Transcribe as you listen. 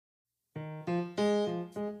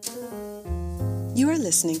You are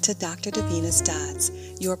listening to Dr. Davina's Dots,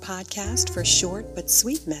 your podcast for short but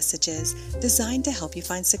sweet messages designed to help you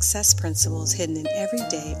find success principles hidden in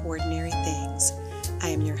everyday, ordinary things. I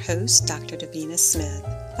am your host, Dr. Davina Smith.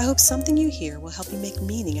 I hope something you hear will help you make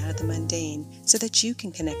meaning out of the mundane so that you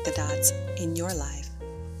can connect the dots in your life.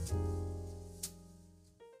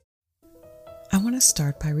 I want to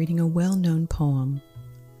start by reading a well-known poem,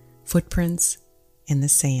 Footprints in the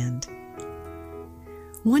Sand.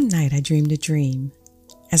 One night I dreamed a dream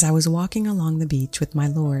as I was walking along the beach with my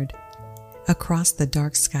Lord. Across the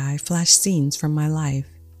dark sky flashed scenes from my life.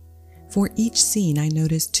 For each scene I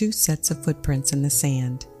noticed two sets of footprints in the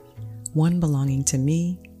sand, one belonging to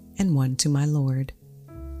me and one to my Lord.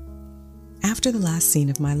 After the last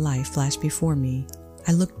scene of my life flashed before me,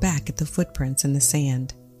 I looked back at the footprints in the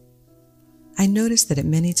sand. I noticed that at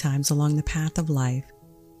many times along the path of life,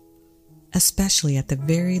 especially at the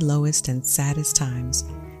very lowest and saddest times,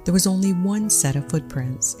 there was only one set of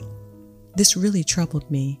footprints. This really troubled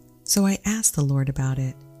me, so I asked the Lord about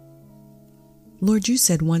it. Lord, you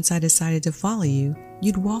said once I decided to follow you,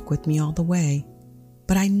 you'd walk with me all the way.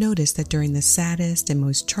 But I noticed that during the saddest and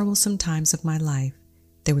most troublesome times of my life,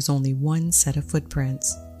 there was only one set of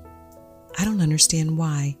footprints. I don't understand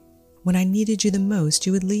why. When I needed you the most,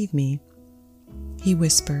 you would leave me. He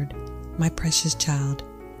whispered, "My precious child,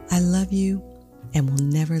 I love you and will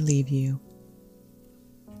never leave you."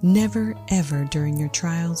 Never ever during your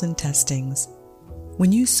trials and testings,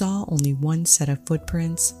 when you saw only one set of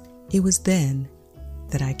footprints, it was then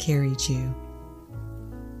that I carried you.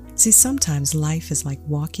 See, sometimes life is like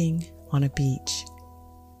walking on a beach.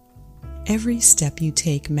 Every step you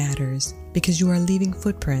take matters because you are leaving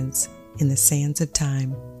footprints in the sands of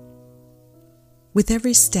time. With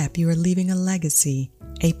every step, you are leaving a legacy,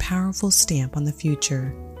 a powerful stamp on the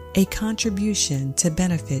future, a contribution to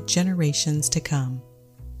benefit generations to come.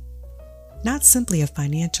 Not simply a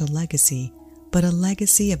financial legacy, but a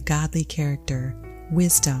legacy of godly character,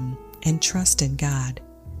 wisdom, and trust in God.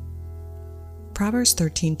 Proverbs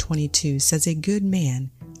 13:22 says a good man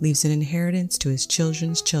leaves an inheritance to his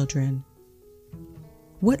children's children.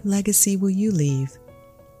 What legacy will you leave?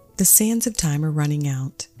 The sands of time are running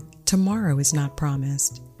out. Tomorrow is not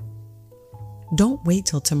promised. Don't wait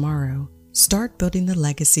till tomorrow. Start building the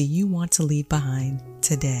legacy you want to leave behind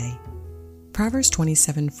today. Proverbs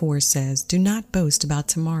 27:4 says, "Do not boast about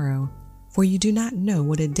tomorrow, for you do not know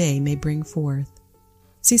what a day may bring forth."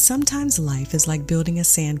 See, sometimes life is like building a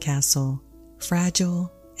sandcastle,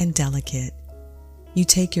 fragile and delicate. You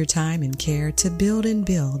take your time and care to build and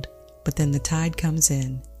build, but then the tide comes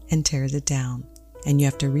in and tears it down, and you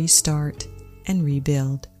have to restart and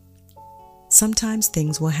rebuild. Sometimes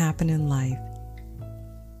things will happen in life,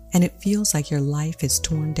 and it feels like your life is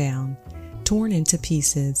torn down, torn into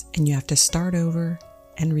pieces, and you have to start over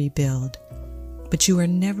and rebuild. But you are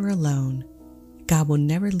never alone. God will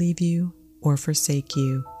never leave you or forsake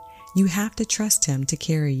you. You have to trust Him to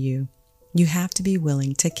carry you. You have to be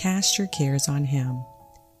willing to cast your cares on Him.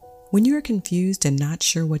 When you are confused and not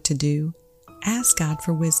sure what to do, ask God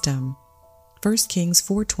for wisdom. 1 Kings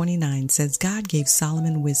 4:29 says God gave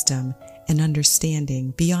Solomon wisdom and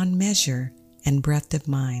understanding beyond measure and breadth of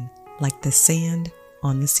mind, like the sand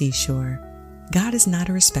on the seashore. God is not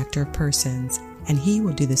a respecter of persons, and He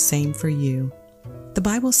will do the same for you. The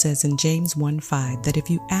Bible says in James 1:5 that if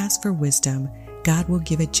you ask for wisdom, God will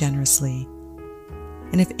give it generously.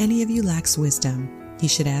 And if any of you lacks wisdom, he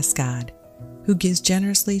should ask God, who gives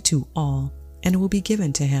generously to all, and it will be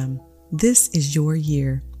given to him. This is your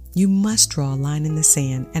year. You must draw a line in the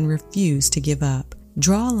sand and refuse to give up.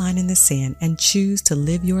 Draw a line in the sand and choose to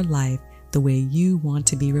live your life the way you want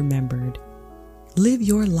to be remembered. Live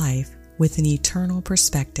your life with an eternal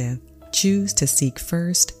perspective. Choose to seek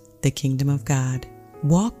first the kingdom of God.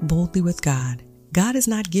 Walk boldly with God. God has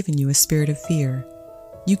not given you a spirit of fear.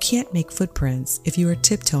 You can't make footprints if you are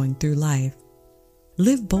tiptoeing through life.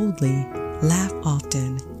 Live boldly, laugh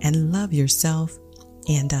often, and love yourself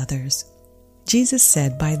and others. Jesus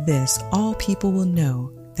said, "By this all people will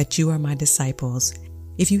know that you are my disciples,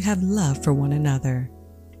 if you have love for one another."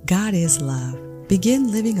 God is love.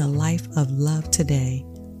 Begin living a life of love today.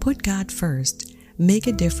 Put God first. Make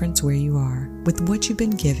a difference where you are with what you've been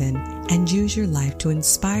given, and use your life to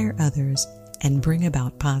inspire others and bring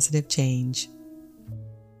about positive change.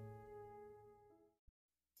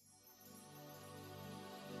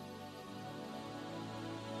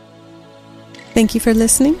 Thank you for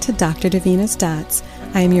listening to Dr. Davina's Dots.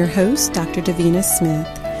 I am your host, Dr. Davina Smith.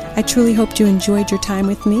 I truly hoped you enjoyed your time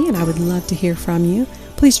with me, and I would love to hear from you.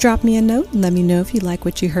 Please drop me a note and let me know if you like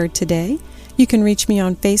what you heard today. You can reach me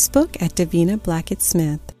on Facebook at Davina Blackett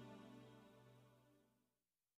Smith.